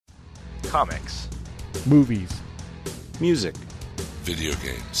Comics. Movies. Music. Video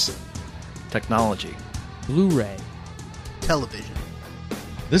games. Technology. Blu-ray. Television.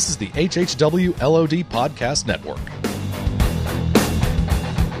 This is the HHW LOD Podcast Network.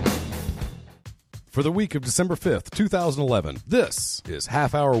 For the week of December 5th, 2011, this is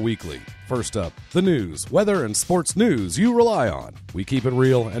Half Hour Weekly. First up, the news, weather, and sports news you rely on. We keep it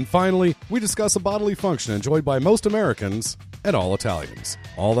real, and finally, we discuss a bodily function enjoyed by most Americans and all Italians.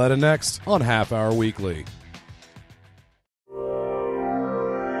 All that and next on Half Hour Weekly.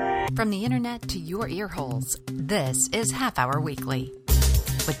 From the internet to your ear holes, this is Half Hour Weekly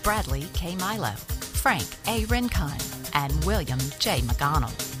with Bradley K. Milo, Frank A. Rincon, and William J.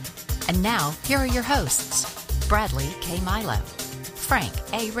 McDonald. And now, here are your hosts, Bradley K. Milo, Frank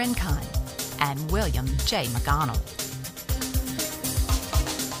A. Rincon, and William J. McDonald.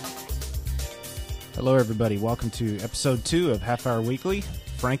 Hello, everybody. Welcome to episode 2 of Half Hour Weekly.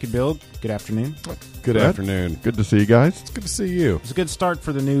 Frank and Bill, good afternoon. Good afternoon. Good to see you guys. It's good to see you. It was a good start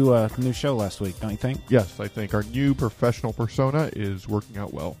for the new show last week, don't you think? Yes, I think our new professional persona is working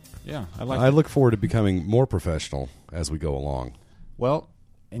out well. Yeah, I look forward to becoming more professional as we go along. Well,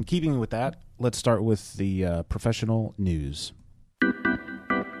 in keeping with that, let's start with the professional news.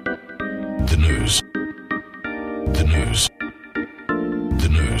 The news. The news. The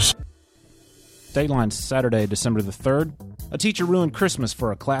news. Dateline Saturday, December the 3rd. A teacher ruined Christmas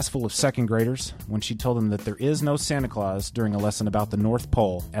for a class full of second graders when she told them that there is no Santa Claus during a lesson about the North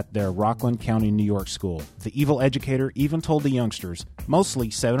Pole at their Rockland County, New York school. The evil educator even told the youngsters, mostly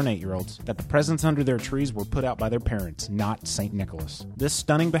 7 and 8-year-olds, that the presents under their trees were put out by their parents, not St. Nicholas. This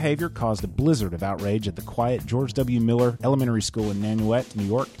stunning behavior caused a blizzard of outrage at the quiet George W. Miller Elementary School in Nanuet, New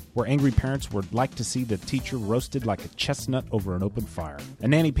York, where angry parents would like to see the teacher roasted like a chestnut over an open fire. A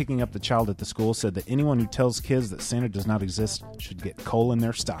nanny picking up the child at the school said that anyone who tells kids that Santa does not exist should get coal in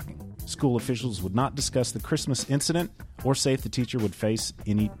their stocking. School officials would not discuss the Christmas incident or say if the teacher would face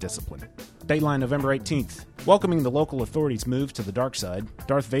any discipline. Dateline November 18th. Welcoming the local authorities' move to the dark side,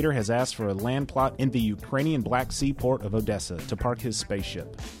 Darth Vader has asked for a land plot in the Ukrainian Black Sea port of Odessa to park his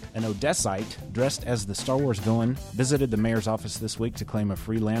spaceship. An Odessite, dressed as the Star Wars villain, visited the mayor's office this week to claim a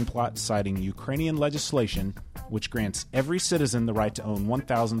free land plot, citing Ukrainian legislation which grants every citizen the right to own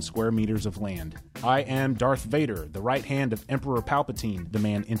 1,000 square meters of land. I am Darth Vader, the right hand of Emperor Palpatine, the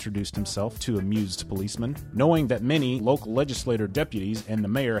man introduced himself to amused policemen. Knowing that many local legislator deputies and the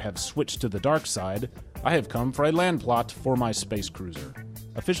mayor have switched to the dark side, I have come for a land plot for my space cruiser.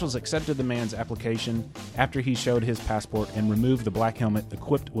 Officials accepted the man's application after he showed his passport and removed the black helmet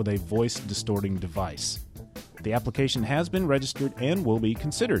equipped with a voice-distorting device. The application has been registered and will be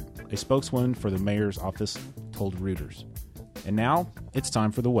considered, a spokeswoman for the mayor's office told Reuters. And now, it's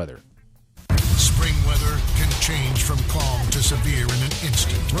time for the weather. Spring weather can change from calm to severe in an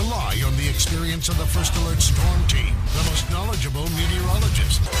instant. Rely on the experience of the First Alert Storm Team, the most knowledgeable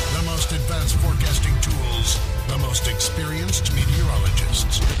meteorologists, the most advanced forecasting tools, the most experienced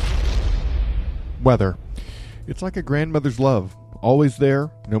meteorologists. Weather. It's like a grandmother's love, always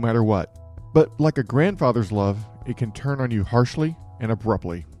there, no matter what. But like a grandfather's love, it can turn on you harshly and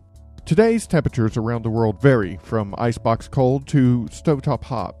abruptly. Today's temperatures around the world vary from icebox cold to stovetop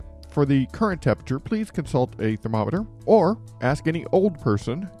hot. For the current temperature, please consult a thermometer or ask any old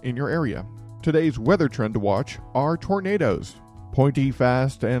person in your area. Today's weather trend to watch are tornadoes. Pointy,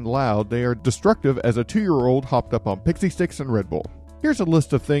 fast, and loud, they are destructive as a 2-year-old hopped up on Pixie Sticks and Red Bull. Here's a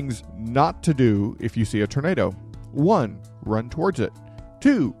list of things not to do if you see a tornado. 1. Run towards it.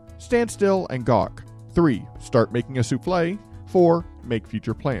 2. Stand still and gawk. 3. Start making a souffle. 4. Make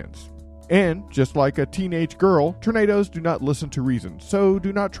future plans. And, just like a teenage girl, tornadoes do not listen to reason, so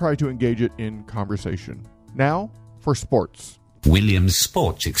do not try to engage it in conversation. Now, for sports. Williams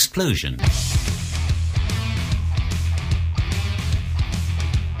Sports Explosion.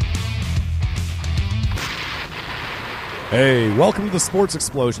 Hey, welcome to the Sports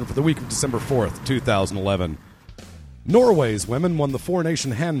Explosion for the week of December 4th, 2011. Norway's women won the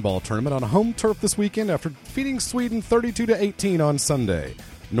Four-Nation Handball Tournament on home turf this weekend after defeating Sweden 32-18 on Sunday.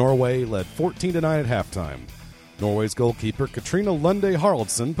 Norway led 14-9 at halftime. Norway's goalkeeper Katrina Lunde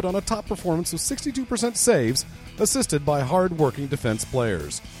Haraldsson put on a top performance with 62% saves, assisted by hard-working defense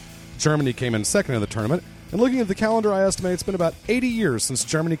players. Germany came in second in the tournament, and looking at the calendar, I estimate it's been about 80 years since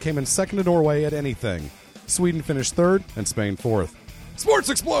Germany came in second to Norway at anything. Sweden finished third, and Spain fourth. Sports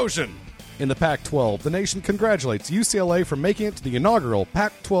Explosion! In the Pac-12, the nation congratulates UCLA for making it to the inaugural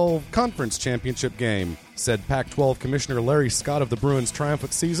Pac-12 Conference Championship game. Said Pac-12 Commissioner Larry Scott of the Bruins'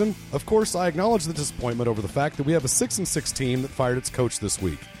 triumphant season, "Of course, I acknowledge the disappointment over the fact that we have a 6-6 team that fired its coach this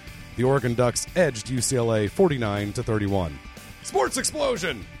week. The Oregon Ducks edged UCLA 49-31. Sports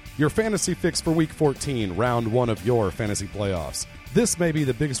Explosion! your fantasy fix for Week 14, round 1 of your fantasy playoffs. This may be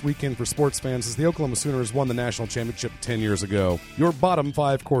the biggest weekend for sports fans as the Oklahoma Sooners won the national championship 10 years ago. Your bottom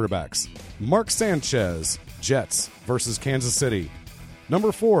 5 quarterbacks. Mark Sanchez, Jets versus Kansas City.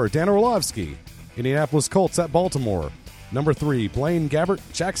 Number 4, Dan Orlovsky, Indianapolis Colts at Baltimore. Number 3, Blaine Gabbert,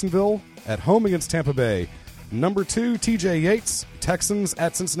 Jacksonville at home against Tampa Bay. Number 2, TJ Yates, Texans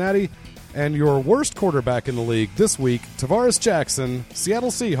at Cincinnati. And your worst quarterback in the league this week, Tavares Jackson,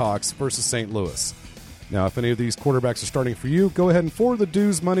 Seattle Seahawks versus St. Louis. Now, if any of these quarterbacks are starting for you, go ahead and forward the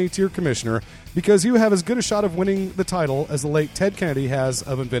dues money to your commissioner because you have as good a shot of winning the title as the late Ted Kennedy has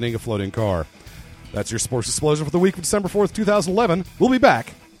of inventing a floating car. That's your sports explosion for the week of December 4th, 2011. We'll be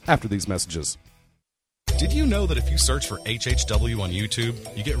back after these messages. Did you know that if you search for HHW on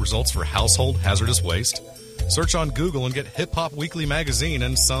YouTube, you get results for household hazardous waste? Search on Google and get Hip Hop Weekly magazine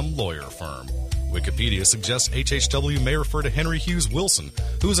and some lawyer firm. Wikipedia suggests HHW may refer to Henry Hughes Wilson,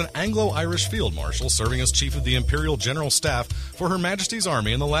 who is an Anglo-Irish field marshal serving as chief of the Imperial General Staff for Her Majesty's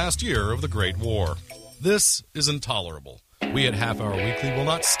Army in the last year of the Great War. This is intolerable. We at Half Hour Weekly will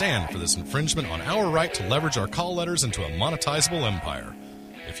not stand for this infringement on our right to leverage our call letters into a monetizable empire.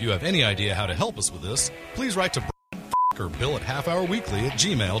 If you have any idea how to help us with this, please write to or Bill at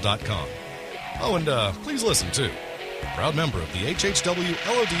halfhourweekly@gmail.com. Oh, and please listen, too. Proud member of the HHW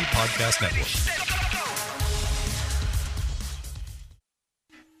LOD Podcast Network.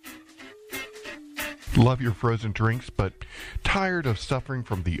 Love your frozen drinks, but tired of suffering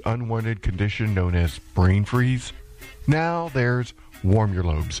from the unwanted condition known as brain freeze? Now there's Warm Your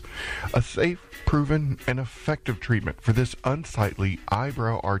Lobes, a safe, proven, and effective treatment for this unsightly,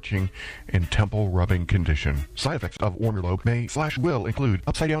 eyebrow-arching, and temple-rubbing condition. Side effects of Warm Your Lobe may/will include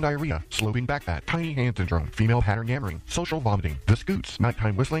upside-down diarrhea, sloping back fat, tiny hand syndrome, female pattern yammering, social vomiting, the scoots,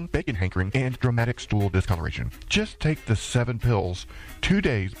 nighttime whistling, bacon hankering, and dramatic stool discoloration. Just take the 7 pills 2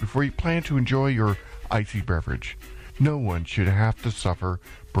 days before you plan to enjoy your icy beverage. No one should have to suffer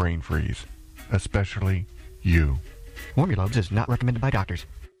brain freeze, especially you. Warm Your Lobes is not recommended by doctors.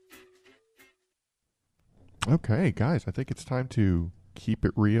 Okay, guys, I think it's time to keep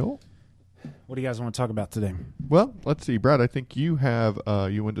it real. What do you guys want to talk about today? Well, let's see, Brad. I think you have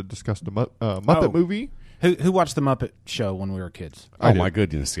you wanted to discuss the Muppet movie. Who watched the Muppet Show when we were kids? Oh, my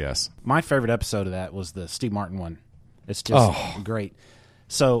goodness, yes. My favorite episode of that was the Steve Martin one. It's just great.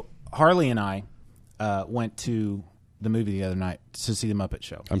 So Harley and I went to the movie the other night to see the Muppet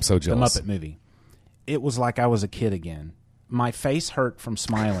Show. I'm so jealous. The Muppet movie. It was like I was a kid again. My face hurt from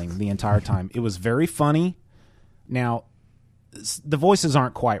smiling the entire time. It was very funny. Now, the voices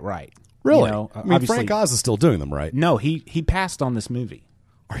aren't quite right. Really? You know, I mean, Frank Oz is still doing them, right? No, he passed on this movie.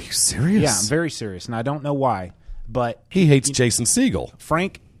 Are you serious? Yeah, I'm very serious, and I don't know why. But he hates Jason Segel.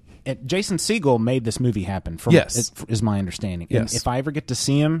 Jason Segel made this movie happen. Yes, is my understanding. Yes. And if I ever get to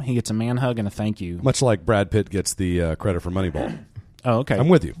see him, he gets a man hug and a thank you. Much like Brad Pitt gets the credit for Moneyball. Oh, okay. I'm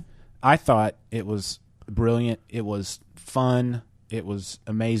with you. I thought it was brilliant. It was fun. It was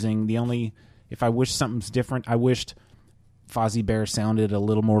amazing. If I wish something's different, I wished Fozzie Bear sounded a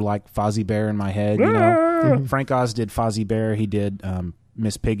little more like Fozzie Bear in my head. You know, Frank Oz did Fozzie Bear. He did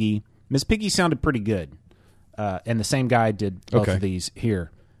Miss Piggy. Miss Piggy sounded pretty good, and the same guy did both of these here.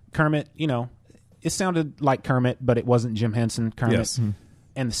 Kermit, you know, it sounded like Kermit, but it wasn't Jim Henson Kermit. Yes.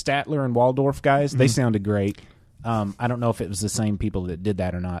 And the Statler and Waldorf guys, they sounded great. I don't know if it was the same people that did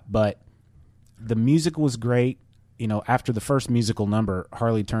that or not, but the music was great. You know, after the first musical number,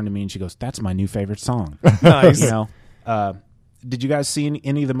 Harley turned to me and she goes, "That's my new favorite song." Nice. You know, did you guys see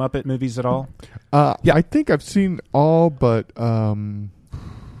any of the Muppet movies at all? Yeah, I think I've seen all, but didn't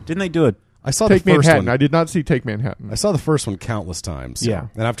they do it? I saw Take the first Manhattan. one. I did not see Take Manhattan. I saw the first one countless times. Yeah.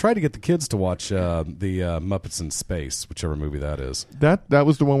 And I've tried to get the kids to watch the Muppets in Space, whichever movie that is. That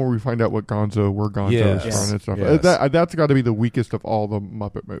was the one where we find out where Gonzo Yes. is from and stuff. Yes. That's got to be the weakest of all the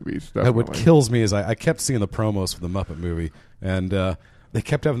Muppet movies. Definitely. What kills me is I kept seeing the promos for the Muppet movie, and they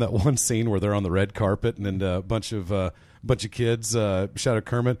kept having that one scene where they're on the red carpet, and then a bunch of kids shout at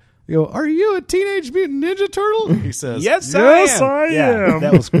Kermit, you go, "Are you a Teenage Mutant Ninja Turtle?" He says, Yes, I I am. Yeah,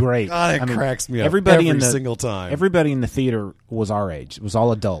 that was great. God, it cracks me up everybody every in the, single time. Everybody in the theater was our age. It was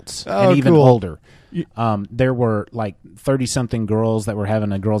all adults Oh, and even cool. older. There were like 30-something girls that were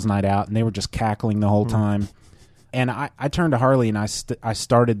having a girls' night out, and they were just cackling the whole time. And I turned to Harley, and I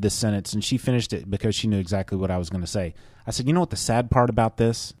started this sentence, and she finished it because she knew exactly what I was going to say. I said, "You know what the sad part about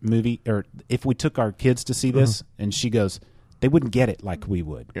this movie, or if we took our kids to see this?" And she goes, "They wouldn't get it like we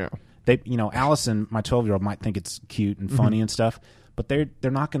would." Yeah. They, you know, Allison, my 12-year-old, might think it's cute and funny and stuff, but they're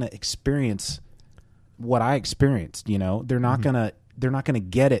not going to experience what I experienced. You know, they're not gonna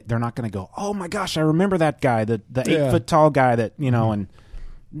get it. They're not gonna go, "Oh my gosh, I remember that guy, the 8 foot tall guy that you know." And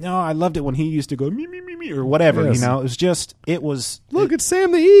No, I loved it when he used to go me or whatever. Yes. You know, it was Look, it's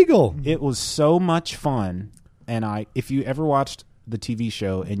Sam the Eagle. It was so much fun, and if you ever watched the TV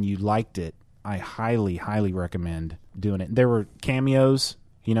show and you liked it, I highly, highly recommend doing it. There were cameos.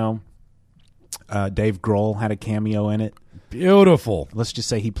 You know, Dave Grohl had a cameo in it. Beautiful. Let's just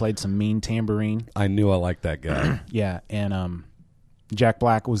say he played some mean tambourine. I knew I liked that guy. Yeah, and Jack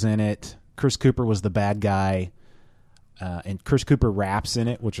Black was in it. Chris Cooper was the bad guy. And Chris Cooper raps in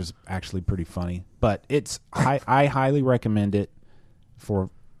it, which is actually pretty funny. But I highly recommend it for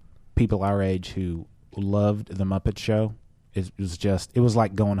people our age who loved The Muppet Show. It was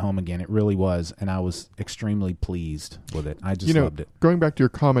like going home again. It really was, and I was extremely pleased with it. I just loved it. Going back to your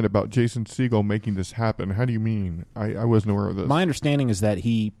comment about Jason Segel making this happen, how do you mean? I wasn't aware of this. My understanding is that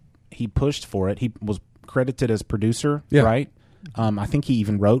he pushed for it. He was credited as producer, Yeah. right? I think he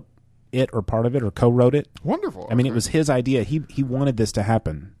even wrote it or part of it or co-wrote it. Wonderful. I mean, it was his idea. He wanted this to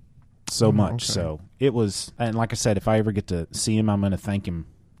happen so much. okay. So it was, and like I said, if I ever get to see him, I'm going to thank him.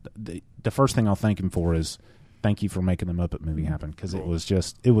 The first thing I'll thank him for is thank you for making the Muppet movie happen, because it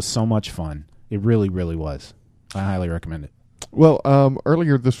was so much fun. It really, really was. I highly recommend it. Well,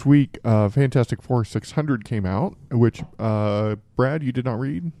 earlier this week, Fantastic Four 600 came out, which Brad, you did not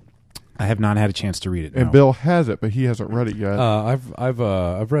read, I have not had a chance to read it. and no. Bill has it, but he hasn't read it yet.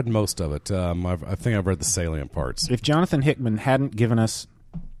 I've read most of it. I think I've read the salient parts. If Jonathan Hickman hadn't given us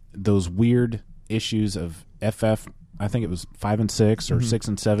those weird issues of FF, I think it was 5 and 6 or 6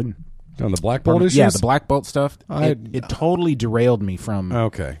 and 7. On the Black Bolt issues? Yeah, the Black Bolt stuff. I- It totally derailed me from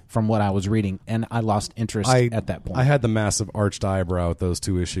what I was reading, and I lost interest at that point. I had the massive arched eyebrow at those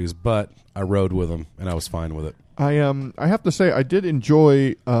two issues, but I rode with them, and I was fine with it. I have to say I did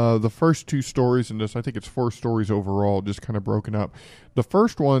enjoy the first two stories in this. I think it's 4 stories overall, just kind of broken up. The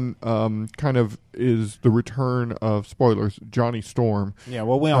first one kind of is the return of, spoilers, Johnny Storm. Yeah,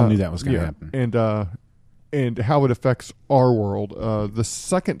 well, we all knew that was going to happen. And how it affects our world. The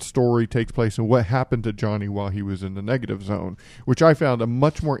second story takes place in what happened to Johnny while he was in the negative zone, which I found a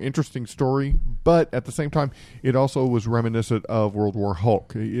much more interesting story, but at the same time, it also was reminiscent of World War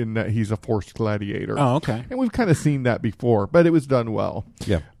Hulk in that he's a forced gladiator. Oh, okay. And we've kind of seen that before, but it was done well.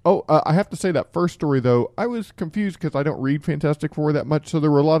 Yeah. Oh, I have to say that first story, though, I was confused because I don't read Fantastic Four that much, so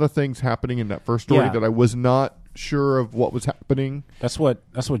there were a lot of things happening in that first story Yeah. that I was not sure of what was happening. That's what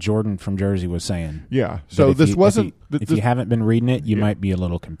Jordan from Jersey was saying. Yeah. That So if this you- wasn't... If you haven't been reading it, you might be a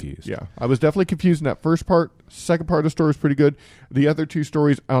little confused. Yeah, I was definitely confused in that first part. Second part of the story was pretty good. The other two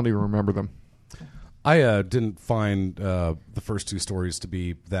stories, I don't even remember them. I didn't find the first two stories to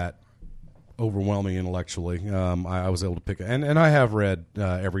be that overwhelming intellectually. I was able to pick it. And I have read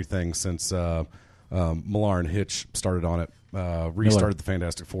everything since Millar and Hitch started on it. Restarted the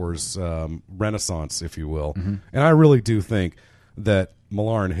Fantastic Four's renaissance, if you will. Mm-hmm. And I really do think that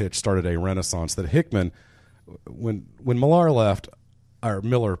Millar and Hitch started a renaissance, that Hickman, when Millar left, or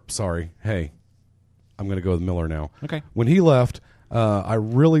Miller, sorry, hey, I'm going to go with Miller now. Okay. When he left, I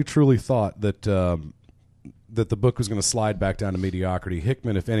really truly thought that that the book was going to slide back down to mediocrity.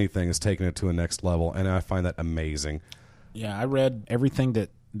 Hickman, if anything, has taken it to a next level, and I find that amazing. Yeah, I read everything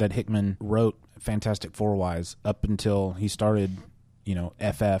that Hickman wrote Fantastic Four-wise up until he started,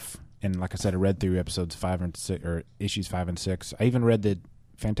 FF. And like I said, I read through episodes 5 and 6, or issues 5 and 6. I even read the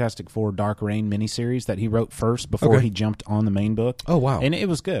Fantastic Four Dark Reign miniseries that he wrote first before he jumped on the main book. Oh, wow. And it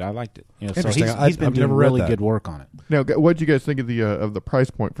was good. I liked it. So Interesting. he's been I've doing never read really that. good work on it. Now, what did you guys think of the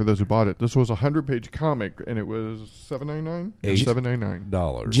price point for those who bought it? This was a 100-page comic, and it was $7.99.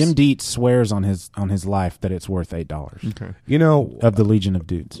 $7.99. Jim Dietz swears on his life that it's worth $8. Okay. Of the Legion of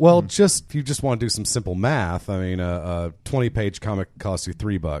Dudes. Well, if you just want to do some simple math, I mean, a 20-page comic costs you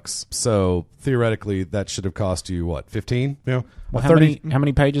 $3. So theoretically, that should have cost you what, 15? Well, how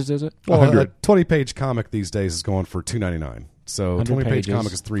many pages is it? Well, a 20-page comic these days is going for $2.99. So a 20-page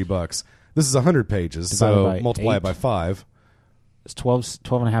comic is $3. This is 100 pages, so multiply it by 5. It's 12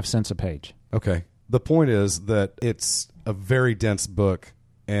 and a half cents a page. Okay. The point is that it's a very dense book,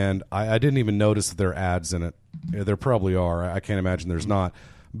 and I didn't even notice that there are ads in it. There probably are. I can't imagine there's not.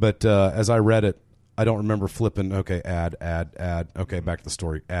 But as I read it, I don't remember flipping, okay, ad, okay, back to the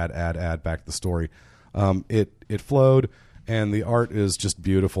story, ad, back to the story. It flowed, and the art is just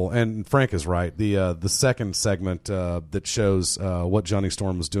beautiful. And Frank is right. The second segment that shows what Johnny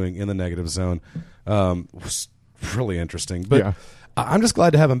Storm was doing in the negative zone was really interesting. But I'm just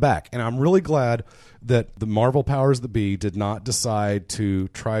glad to have him back, and I'm really glad that the Marvel powers that be did not decide to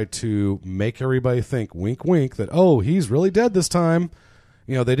try to make everybody think, wink, wink, that, oh, he's really dead this time.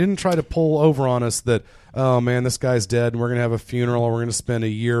 they didn't try to pull over on us that, oh man, this guy's dead and we're going to have a funeral and we're going to spend a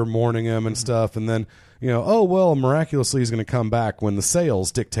year mourning him and stuff. And then, oh, well, miraculously he's going to come back when the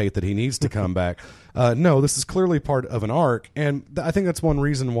sales dictate that he needs to come back. No, this is clearly part of an arc. And I think that's one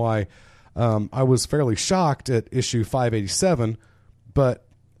reason why I was fairly shocked at issue 587, but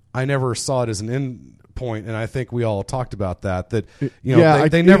I never saw it as an end point, and I think we all talked about that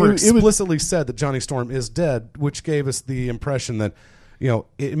they never explicitly said that Johnny Storm is dead, which gave us the impression that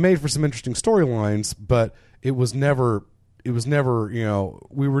it made for some interesting storylines, but it was never we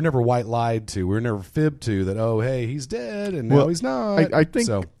were never white lied to, we were never fibbed to that, oh hey, he's dead and no he's not. I think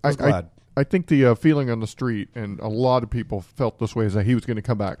so I was glad. I think the feeling on the street, and a lot of people felt this way, is that he was going to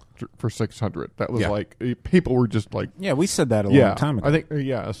come back for 600. That was people were just like... Yeah, we said that a long time ago. I think,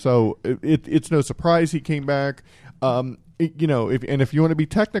 so it's no surprise he came back. If you want to be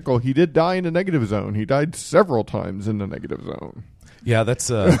technical, he did die in the negative zone. He died several times in the negative zone. Yeah, that's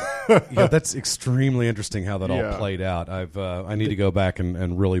that's extremely interesting how that all played out. I need to go back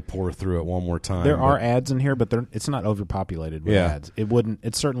and really pour through it one more time. There are ads in here, but it's not overpopulated with ads.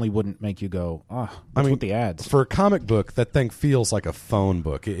 It certainly wouldn't make you go, what's with the ads? For a comic book, that thing feels like a phone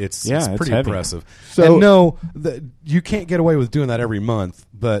book. It's pretty heavy. Impressive. So, and no, you can't get away with doing that every month.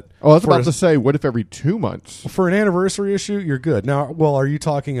 But I was about to say, what if every 2 months? For an anniversary issue, you're good. Now, are you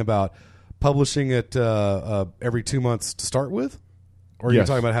talking about publishing it every 2 months to start with? Or are you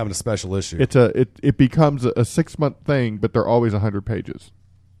talking about having a special issue? It becomes a 6-month thing, but they're always 100 pages.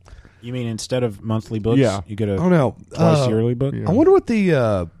 You mean instead of monthly books, you get a twice yearly book? Yeah. I wonder what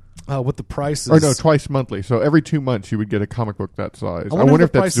the price is. Or no, twice monthly. So every 2 months you would get a comic book that size. I wonder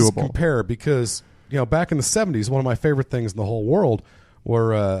if that's doable. Compare, because back in the 70s, one of my favorite things in the whole world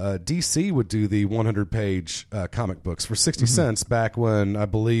were DC would do the 100-page comic books for 60 cents back when I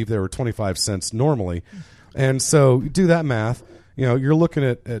believe they were 25 cents normally. And so you do that math. You're looking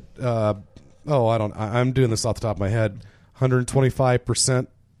at I'm doing this off the top of my head, 125%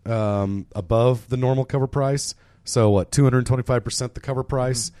 above the normal cover price. So what, 225% the cover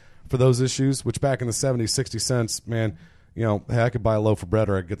price for those issues, which back in the 70s, 60 cents, man, hey, I could buy a loaf of bread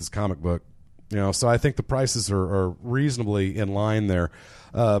or I could get this comic book. So I think the prices are reasonably in line there.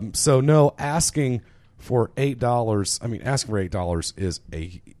 So no, asking for $8, asking for $8 is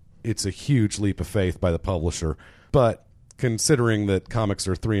it's a huge leap of faith by the publisher. But considering that comics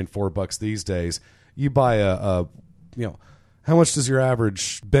are $3 and $4 these days, you buy how much does your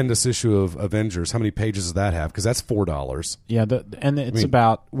average Bendis issue of Avengers? How many pages does that have? Because that's $4. Yeah,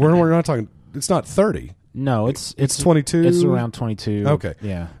 about. We're not talking. It's not 30. No, it's 22. It's around 22. Okay,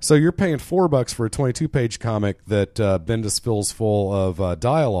 yeah. So you're paying $4 for a 22-page comic that Bendis fills full of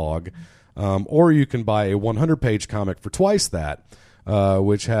dialogue, or you can buy a 100-page comic for twice that,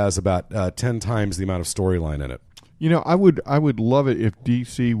 which has about 10 times the amount of storyline in it. I would love it if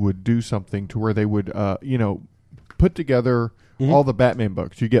DC would do something to where they would, put together all the Batman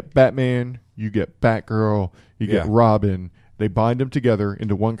books. You get Batman, you get Batgirl, you get Robin. They bind them together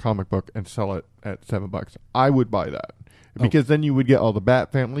into one comic book and sell it at $7. I would buy that because then you would get all the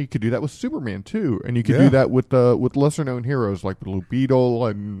Bat family. You could do that with Superman too, and you could do that with lesser known heroes like Blue Beetle,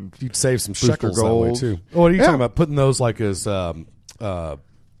 and you'd save some shekels that way too. Oh, what are you talking about? Putting those like as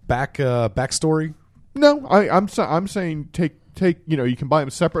backstory? No, I'm saying take you can buy them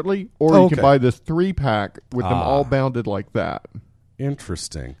separately, or you can buy this 3-pack with them all bounded like that.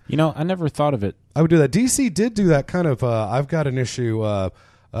 Interesting. I never thought of it. I would do that. DC did do that kind of. I've got an issue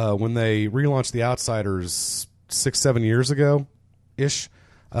when they relaunched The Outsiders 6-7 years ago ish.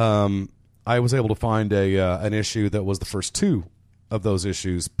 I was able to find an issue that was the first 2 of those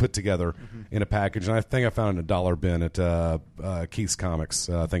issues put together in a package, and I think I found it in a dollar bin at Keith's Comics.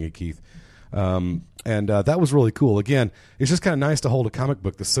 Thank you, Keith. And that was really cool. Again, it's just kind of nice to hold a comic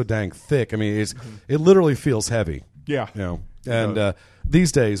book that's so dang thick. It literally feels heavy. Yeah. And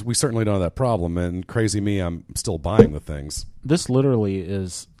these days we certainly don't have that problem. And crazy me, I'm still buying the things. This literally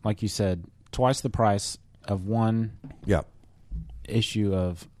is, like you said, twice the price of one issue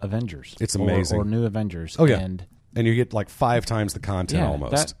of Avengers. It's amazing. Or New Avengers. Oh, yeah. And you get like 5 times the content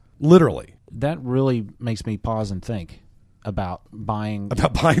almost. Literally. That really makes me pause and think about buying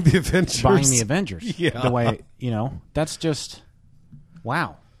the Avengers. Buying the Avengers. Yeah. The way, that's just,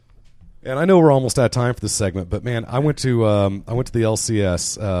 wow. And I know we're almost out of time for this segment, but man, I went to the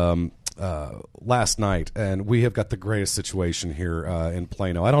LCS last night, and we have got the greatest situation here in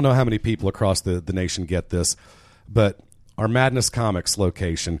Plano. I don't know how many people across the nation get this, but our Madness Comics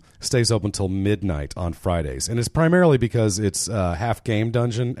location stays open until midnight on Fridays, and it's primarily because it's half game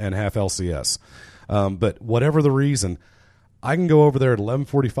dungeon and half LCS. But whatever the reason, I can go over there at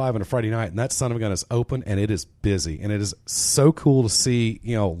 11:45 on a Friday night, and that son of a gun is open, and it is busy, and it is so cool to see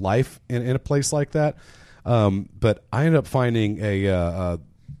life in a place like that. But I ended up finding the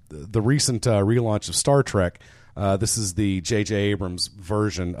recent relaunch of Star Trek. This is the J.J. Abrams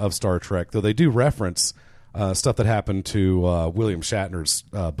version of Star Trek, though they do reference stuff that happened to William Shatner's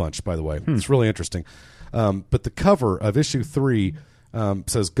bunch. By the way, it's really interesting. But the cover of issue 3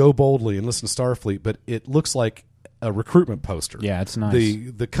 says "Go boldly and listen to Starfleet," but it looks like a recruitment poster. Yeah, it's nice.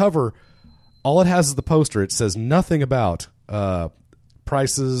 The cover, all it has is the poster. It says nothing about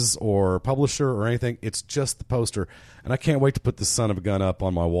prices or publisher or anything. It's just the poster, and I can't wait to put this son of a gun up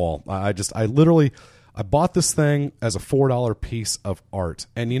on my wall. I bought this thing as a $4 piece of art,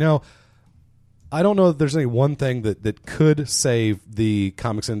 and I don't know that there's any one thing that could save the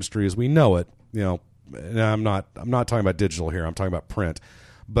comics industry as we know it. And I'm not talking about digital here. I'm talking about print,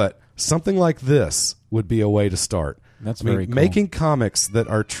 but something like this would be a way to start. That's very cool. Making comics that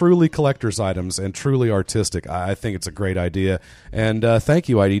are truly collector's items and truly artistic. I think it's a great idea. And thank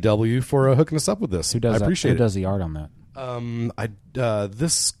you, IDW, for hooking us up with this. Who does I appreciate Who does the art on that?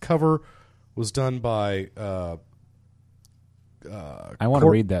 This cover was done by I want to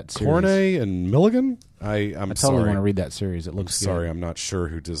read that series. Corney and Milligan. I totally want to read that series. It looks sorry, good. I'm not sure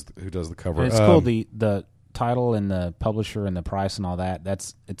who does the cover. And it's cool. The title and the publisher and the price and all that.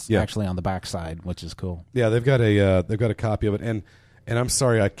 It's actually on the backside, which is cool. Yeah, they've got a copy of it, and I'm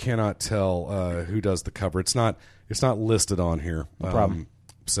sorry, I cannot tell who does the cover. It's not listed on here. No problem.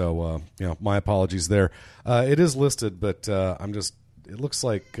 So my apologies there. It is listed, but it looks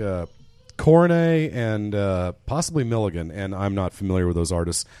like Corney and possibly Milligan, and I'm not familiar with those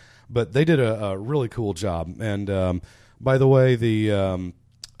artists, but they did a really cool job. And by the way, the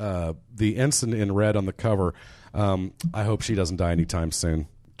ensign in red on the cover, I hope she doesn't die anytime soon.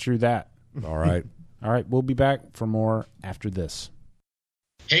 True that. All right. All right, we'll be back for more after this.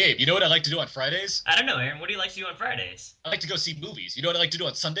 Hey, Abe, you know what I like to do on Fridays? I don't know, Aaron. What do you like to do on Fridays? I like to go see movies. You know what I like to do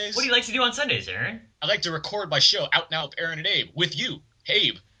on Sundays? What do you like to do on Sundays, Aaron? I like to record my show Out Now with Aaron and Abe with you. Hey,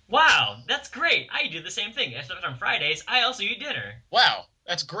 Abe. Wow, that's great. I do the same thing, except on Fridays, I also eat dinner. Wow,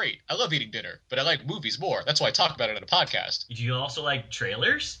 that's great. I love eating dinner, but I like movies more. That's why I talk about it on a podcast. Do you also like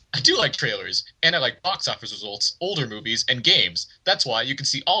trailers? I do like trailers, and I like box office results, older movies, and games. That's why you can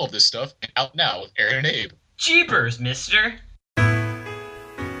see all of this stuff in Out Now with Aaron and Abe. Jeepers, mister.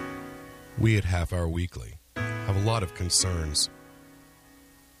 We at Half Hour Weekly have a lot of concerns.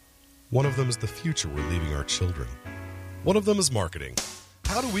 One of them is the future we're leaving our children. One of them is marketing.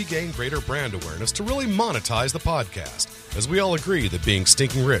 How do we gain greater brand awareness to really monetize the podcast? As we all agree that being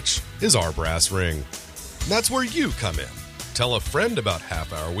stinking rich is our brass ring. And that's where you come in. Tell a friend about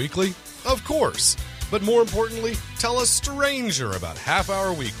Half Hour Weekly, of course. But more importantly, tell a stranger about Half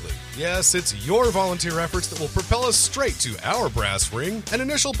Hour Weekly. Yes, it's your volunteer efforts that will propel us straight to our brass ring and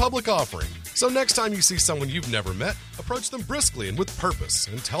initial public offering. So next time you see someone you've never met, approach them briskly and with purpose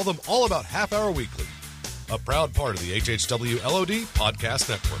and tell them all about Half Hour Weekly, a proud part of the HHW LOD Podcast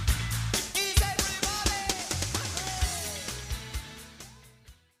Network.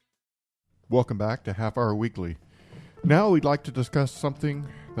 Welcome back to Half Hour Weekly. Now we'd like to discuss something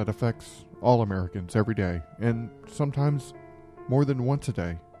that affects all Americans every day, and sometimes more than once a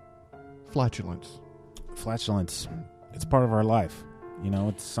day. Flatulence. Flatulence. It's part of our life.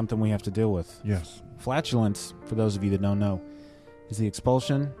 It's something we have to deal with. Yes. Flatulence, for those of you that don't know, is the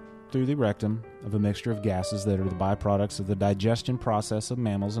expulsion through the rectum of a mixture of gases that are the byproducts of the digestion process of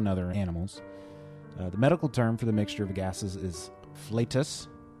mammals and other animals. The medical term for the mixture of gases is flatus,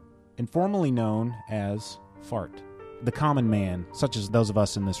 informally known as fart. The common man, such as those of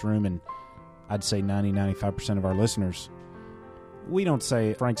us in this room, and I'd say 90-95% of our listeners, we don't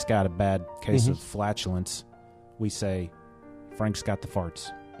say Frank's got a bad case of flatulence. We say Frank's got the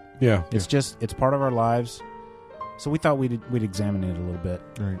farts. Yeah. It's part of our lives. So we thought we'd examine it a little bit.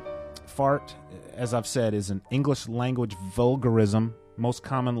 Right. Fart, as I've said, is an English language vulgarism most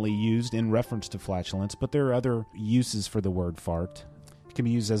commonly used in reference to flatulence, but there are other uses for the word fart. It can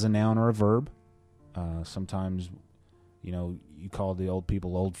be used as a noun or a verb. Sometimes, you call the old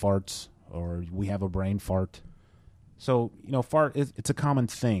people old farts, or we have a brain fart. So, fart, it's a common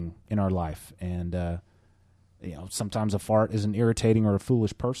thing in our life. And, sometimes a fart is an irritating or a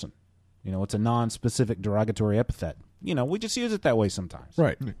foolish person. It's a non-specific derogatory epithet. We just use it that way sometimes.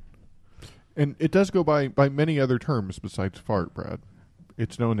 Right. And it does go by many other terms besides fart, Brad.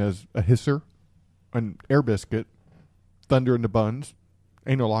 It's known as a hisser, an air biscuit, thunder in the buns,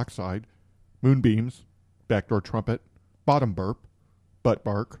 anal oxide, moonbeams, backdoor trumpet, bottom burp, butt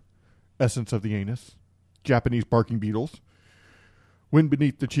bark, essence of the anus, Japanese barking beetles, wind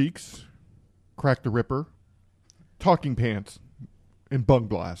beneath the cheeks, crack the ripper, talking pants, and bung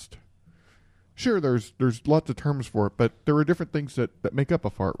blast. Sure, there's lots of terms for it, but there are different things that make up a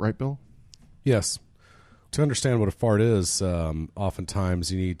fart, right, Bill? Yes. To understand what a fart is,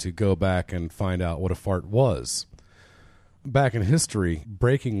 oftentimes you need to go back and find out what a fart was. Back in history,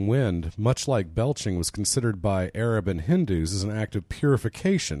 breaking wind, much like belching, was considered by Arab and Hindus as an act of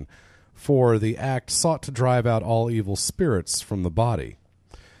purification, for the act sought to drive out all evil spirits from the body.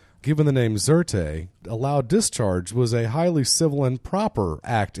 Given the name Zerte, a loud discharge was a highly civil and proper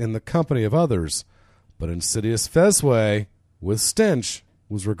act in the company of others, but insidious Fezwe, with stench,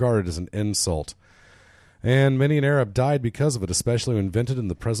 was regarded as an insult. And many an Arab died because of it, especially when invented in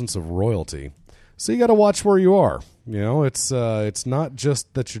the presence of royalty. So you got to watch where you are. You know, it's not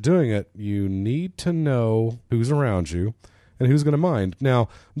just that you're doing it. You need to know who's around you and who's going to mind. Now,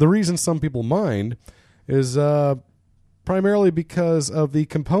 the reason some people mind is primarily because of the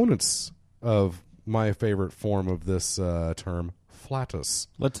components of my favorite form of this term, flatus.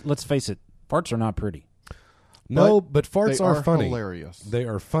 Let's face it, farts are not pretty. No, but farts are funny. Hilarious. They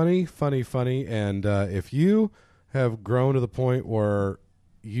are funny, and if you have grown to the point where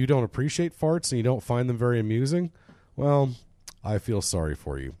you don't appreciate farts and you don't find them very amusing, well, I feel sorry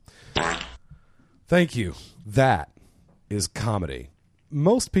for you. Thank you. That is comedy.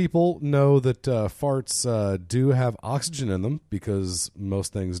 Most people know that farts do have oxygen in them because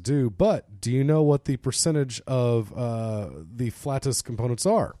most things do, but do you know what the percentage of the flatus components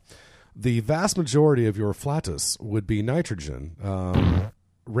are? The vast majority of your flatus would be nitrogen,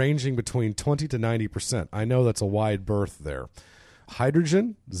 ranging between 20 to 90%. I know that's a wide berth there.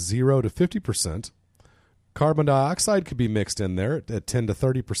 Hydrogen, 0 to 50%. Carbon dioxide could be mixed in there at 10 to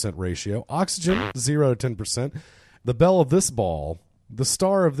 30% ratio. Oxygen, 0 to 10%. The belle of this ball, the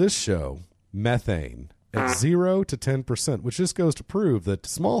star of this show, methane, at 0 to 10%, which just goes to prove that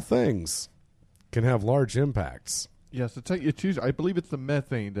small things can have large impacts. Yes, it's usually, I believe it's the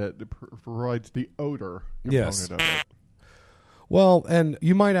methane that provides the odor component of it. Well, and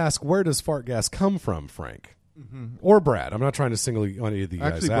you might ask, where does fart gas come from, Frank? Mm-hmm. Or Brad? I'm not trying to single any of the guys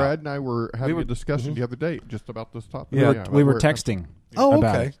out. Actually, Brad and I were having a discussion the other day just about this topic. Yeah, we were texting. Oh,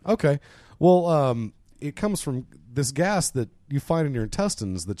 okay. Well, it comes from this gas that you find in your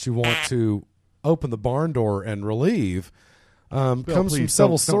intestines that you want to open the barn door and relieve. Comes from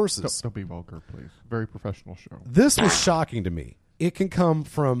several sources. Don't be vulgar, please. Very professional show. This was shocking to me. It can come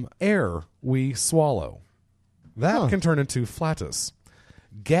from air we swallow. That can turn into flatus.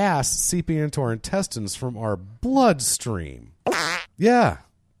 Gas seeping into our intestines from our bloodstream. Yeah,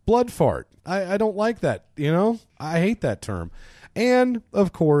 blood fart. I don't like that, you know? I hate that term. And,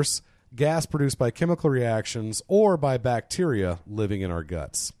 of course, gas produced by chemical reactions or by bacteria living in our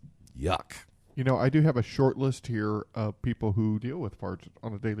guts. Yuck. You know, I do have a short list here of people who deal with farts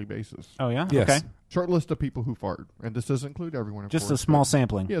on a daily basis. Oh, yeah? Yes. Okay. Short list of people who fart. And this doesn't include everyone, of Just course, a small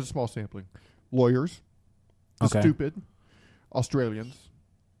sampling. Yeah, it's a small sampling. Lawyers, the stupid, Australians,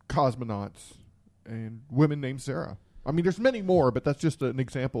 cosmonauts, and women named Sarah. I mean, there's many more, but that's just an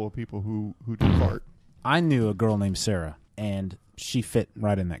example of people who do fart. I knew a girl named Sarah, and she fit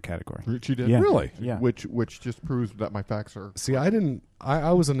right in that category. She did? Yeah. Really? Yeah. Which just proves that my facts are... See,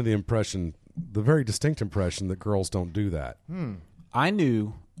 I was under the impression, the very distinct impression, that girls don't do that. I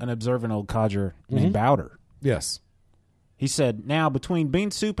knew an observant old codger named Bowder. Yes. He said, now, between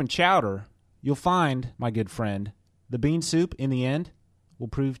bean soup and chowder, you'll find, my good friend, the bean soup, in the end, will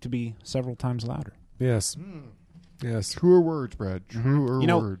prove to be several times louder. Yes. Yes. Truer words, Brad. Truer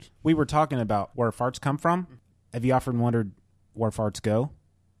words. We were talking about where farts come from. Have you often wondered where farts go?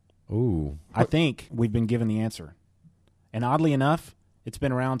 Ooh. I think we've been given the answer. And oddly enough, it's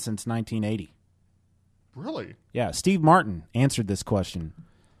been around since 1980. Really? Yeah, Steve Martin answered this question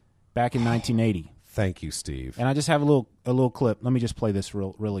back in 1980. Thank you, Steve. And I just have a little clip. Let me just play this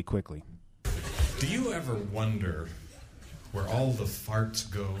really quickly. Do you ever wonder where all the farts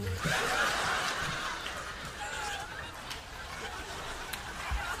go?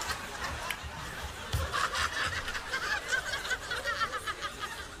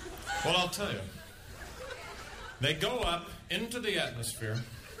 Well, I'll tell you. They go up into the atmosphere,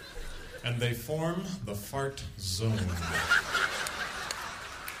 and they form the fart zone.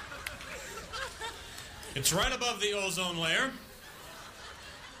 It's right above the ozone layer,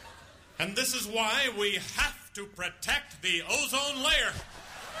 and this is why we have to protect the ozone layer.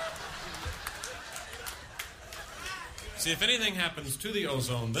 See, if anything happens to the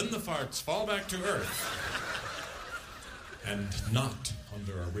ozone, then the farts fall back to Earth, and not on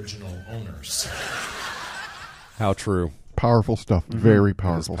their original owners. How true. Powerful stuff. Very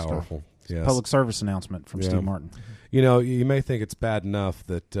powerful stuff. Yes. Public service announcement from Steve Martin. You know, you may think it's bad enough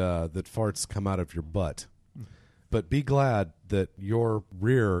that that farts come out of your butt. but be glad that your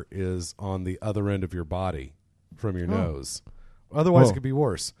rear is on the other end of your body from your nose. Otherwise, it could be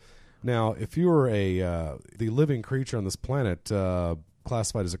worse. Now, if you were the living creature on this planet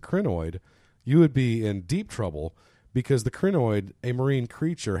classified as a crinoid, you would be in deep trouble because the crinoid, a marine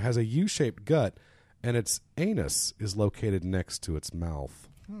creature, has a U-shaped gut, and its anus is located next to its mouth.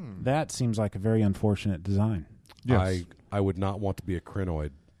 That seems like a very unfortunate design. Yes. I would not want to be a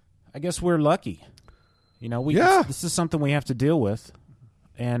crinoid. I guess we're lucky. This is something we have to deal with,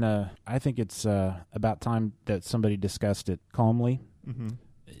 and I think it's about time that somebody discussed it calmly,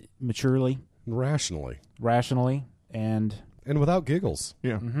 maturely, rationally, and without giggles.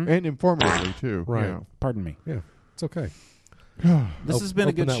 Yeah, and informatively too. Right. Yeah. Pardon me. Yeah, it's okay. This has been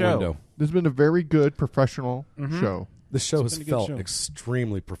a good show. Window. This has been a very good professional show. This show has felt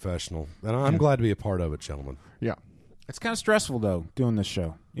extremely professional, and I'm glad to be a part of it, gentlemen. Yeah, it's kind of stressful though doing this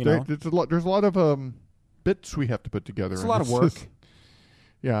show. There's a lot of bits we have to put together. It's a lot of work.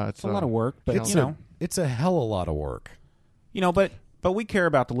 It's a lot of work, but it's a hell of a lot of work. But we care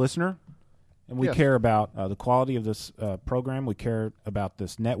about the listener, and we care about the quality of this program. We care about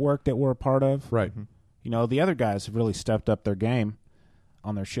this network that we're a part of. Right. The other guys have really stepped up their game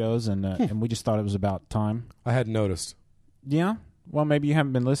on their shows, and we just thought it was about time. I hadn't noticed. Yeah? Well, maybe you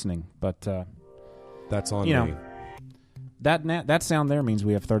haven't been listening, but that's on me. That sound there means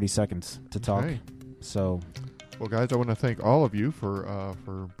we have 30 seconds to talk. Okay. So, well, guys, I want to thank all of you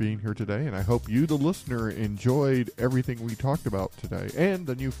for being here today, and I hope you, the listener, enjoyed everything we talked about today and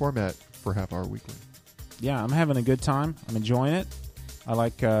the new format for Half Hour Weekly. Yeah, I'm having a good time. I'm enjoying it. I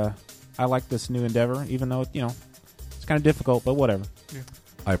like this new endeavor, even though it's kind of difficult, but whatever. Yeah.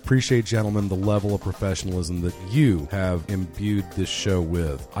 I appreciate, gentlemen, the level of professionalism that you have imbued this show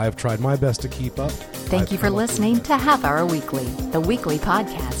with. I have tried my best to keep up. Thank you for listening to Half Hour Weekly, the weekly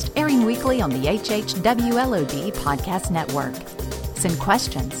podcast airing weekly on the HHWLOD Podcast Network. Send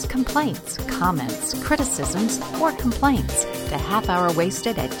questions, complaints, comments, criticisms, or complaints to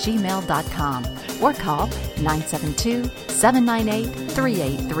halfhourwasted@gmail.com or call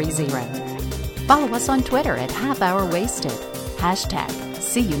 972-798-3830. Follow us on Twitter at #HalfHourWasted.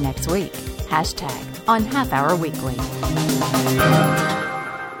 #See you next week. #on Half Hour Weekly.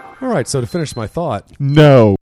 All right, so to finish my thought. No.